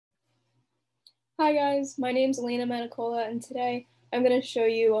Hi guys, my name's Elena Manicola and today I'm going to show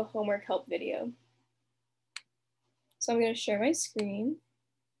you a homework help video. So I'm going to share my screen.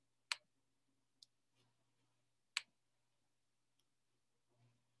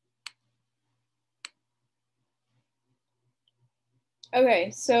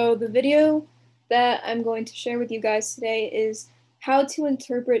 Okay, so the video that I'm going to share with you guys today is how to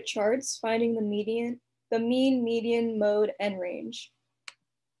interpret charts finding the mean, median, mode, and range.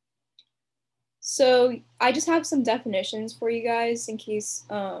 So I just have some definitions for you guys in case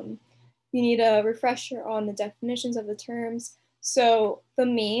you need a refresher on the definitions of the terms. So the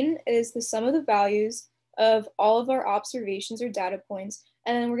mean is the sum of the values of all of our observations or data points,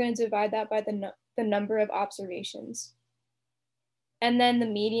 and then we're going to divide that by the number of observations. And then the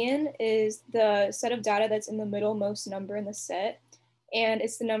median is the set of data that's in the middlemost number in the set, and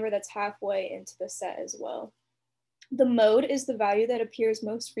it's the number that's halfway into the set as well. The mode is the value that appears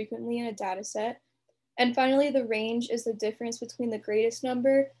most frequently in a data set. And finally, the range is the difference between the greatest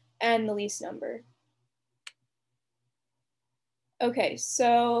number and the least number. Okay,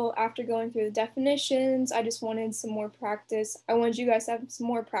 so after going through the definitions, I just wanted some more practice. I wanted you guys to have some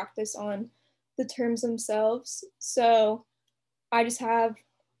more practice on the terms themselves. So I just have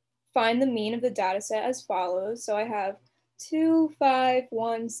find the mean of the data set as follows. So I have 2, 5,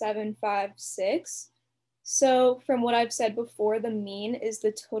 1, 7, 5, 6. So from what I've said before, the mean is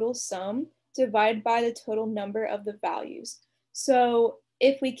the total sum divided by the total number of the values. So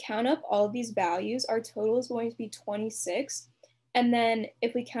if we count up all of these values, our total is going to be 26. And then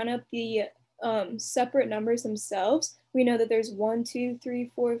if we count up the separate numbers themselves, we know that there's 1, 2,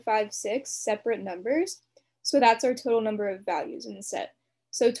 3, 4, 5, 6 separate numbers. So that's our total number of values in the set.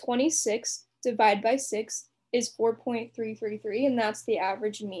 So 26 divided by 6 is 4.333, and that's the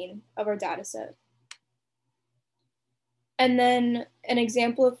average mean of our data set. And then an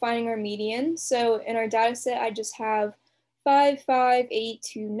example of finding our median. So in our data set, I just have 5, 5, 8,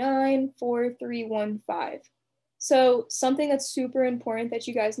 2, 9, 4, 3, 1, 5. So something that's super important that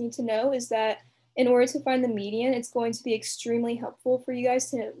you guys need to know is that in order to find the median, it's going to be extremely helpful for you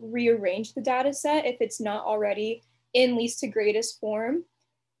guys to rearrange the data set if it's not already in least to greatest form.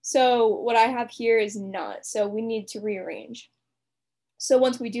 So what I have here is not, so we need to rearrange. So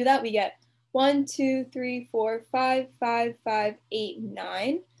once we do that, we get 1, 2, 3, 4, 5, 5, 5, 8,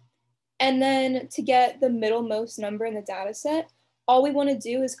 9. And then to get the middlemost number in the data set, all we want to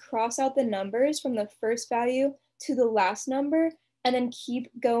do is cross out the numbers from the first value to the last number, and then keep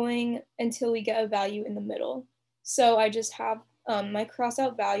going until we get a value in the middle. So I just have my cross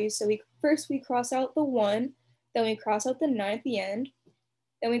out values. So we cross out the 1, then we cross out the 9 at the end,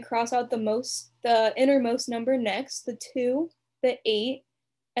 then we cross out the innermost number next, the 2, the 8,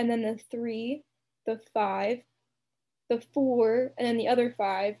 and then the 3, the 5, the 4, and then the other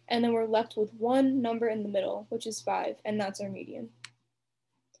 5, and then we're left with one number in the middle, which is 5, and that's our median.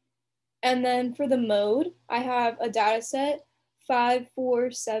 And then for the mode, I have a data set 5,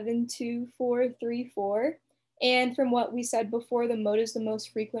 4, 7, 2, 4, 3, 4. And from what we said before, the mode is the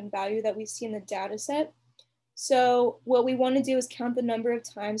most frequent value that we see in the data set. So what we want to do is count the number of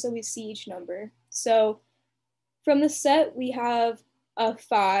times that we see each number. So from the set, we have a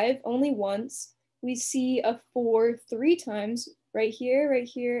 5 only once. We see a 4 3 times, right here,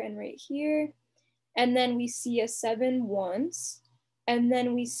 and right here. And then we see a 7 once. And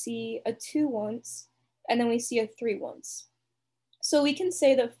then we see a 2 once. And then we see a 3 once. So we can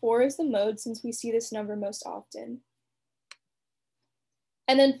say that 4 is the mode since we see this number most often.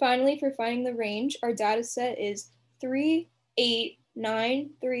 And then finally, for finding the range, our data set is 3, 8, 9,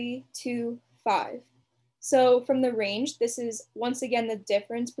 3, 2, 5. So from the range, this is once again the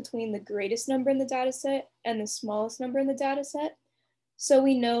difference between the greatest number in the data set and the smallest number in the data set. So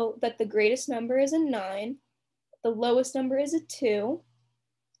we know that the greatest number is a 9, the lowest number is a 2.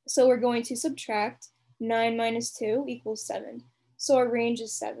 So we're going to subtract 9 minus 2 equals 7. So our range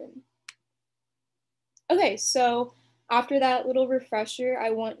is 7. Okay, so after that little refresher,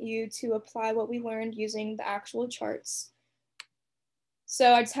 I want you to apply what we learned using the actual charts.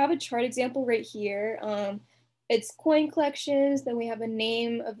 So I just have a chart example right here. It's coin collections, then we have a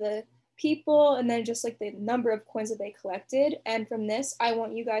name of the people, and then just like the number of coins that they collected. And from this, I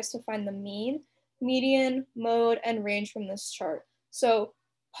want you guys to find the mean, median, mode, and range from this chart. So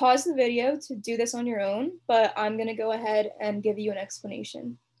pause the video to do this on your own, but I'm gonna go ahead and give you an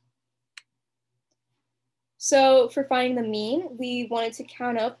explanation. So for finding the mean, we wanted to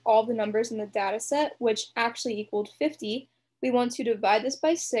count up all the numbers in the data set, which actually equaled 50. We want to divide this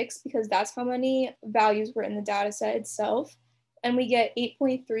by 6 because that's how many values were in the data set itself. And we get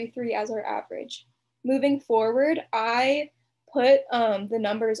 8.33 as our average. Moving forward, I put the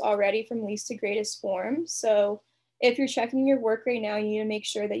numbers already from least to greatest form. So if you're checking your work right now, you need to make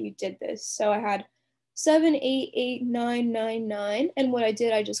sure that you did this. So I had 7, 8, 8, 9, 9, 9. And what I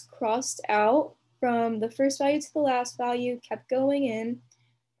did, I just crossed out from the first value to the last value, kept going in.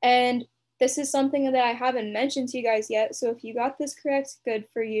 And this is something that I haven't mentioned to you guys yet. So if you got this correct, good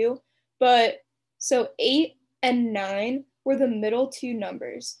for you. But so 8 and 9 were the middle two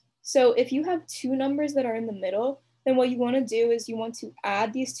numbers. So if you have two numbers that are in the middle, then what you want to do is you want to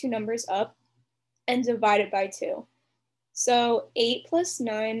add these two numbers up and divide it by 2. So 8 plus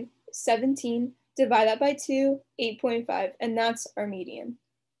 9, 17, divide that by 2, 8.5, and that's our median.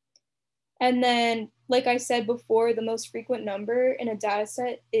 And then, like I said before, the most frequent number in a data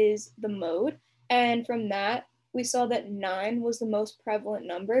set is the mode. And from that, we saw that 9 was the most prevalent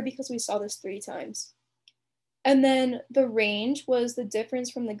number because we saw this 3 times. And then the range was the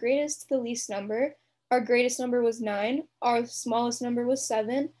difference from the greatest to the least number. Our greatest number was 9. Our smallest number was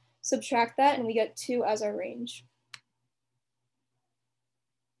 7. Subtract that and we get 2 as our range.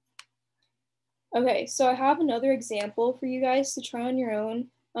 Okay, so I have another example for you guys to try on your own.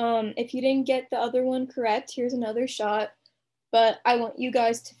 If you didn't get the other one correct, here's another shot. But I want you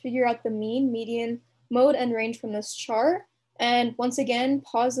guys to figure out the mean, median, mode, and range from this chart. And once again,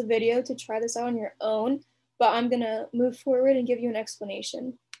 pause the video to try this out on your own. But I'm gonna move forward and give you an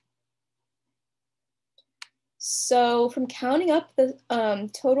explanation. So from counting up the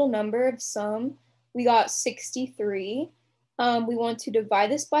total number of sum, we got 63. We want to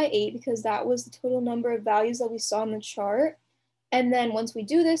divide this by 8 because that was the total number of values that we saw in the chart. And then once we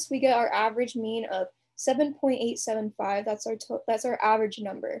do this, we get our average mean of 7.875. That's our average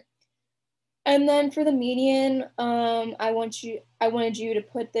number. And then for the median, I wanted you to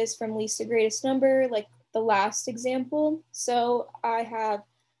put this from least to greatest number, like the last example. So I have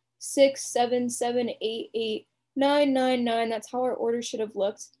 6, 7, 7, 8, 8, 9, 9, 9. That's how our order should have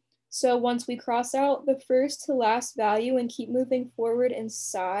looked. So once we cross out the first to last value and keep moving forward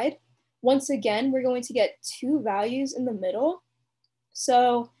inside, once again, we're going to get 2 values in the middle.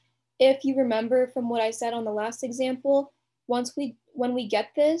 So if you remember from what I said on the last example, when we get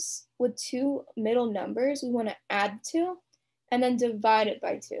this with 2 middle numbers, we want to add 2 and then divide it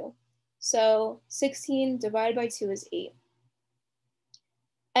by 2. So 16 divided by 2 is 8.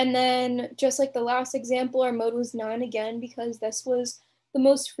 And then just like the last example, our mode was 9 again because this was the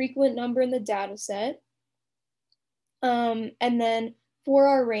most frequent number in the data set. And then for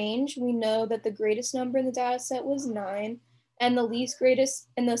our range, we know that the greatest number in the data set was 9 and the least greatest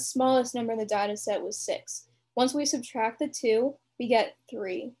and the smallest number in the data set was 6. Once we subtract the 2, we get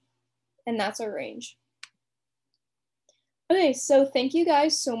 3, and that's our range. Okay, so thank you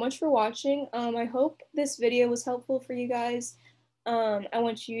guys so much for watching. I hope this video was helpful for you guys. I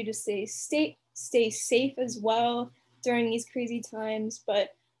want you to stay safe as well during these crazy times. But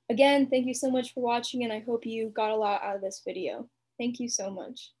again, thank you so much for watching, and I hope you got a lot out of this video. Thank you so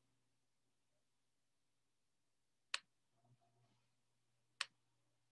much.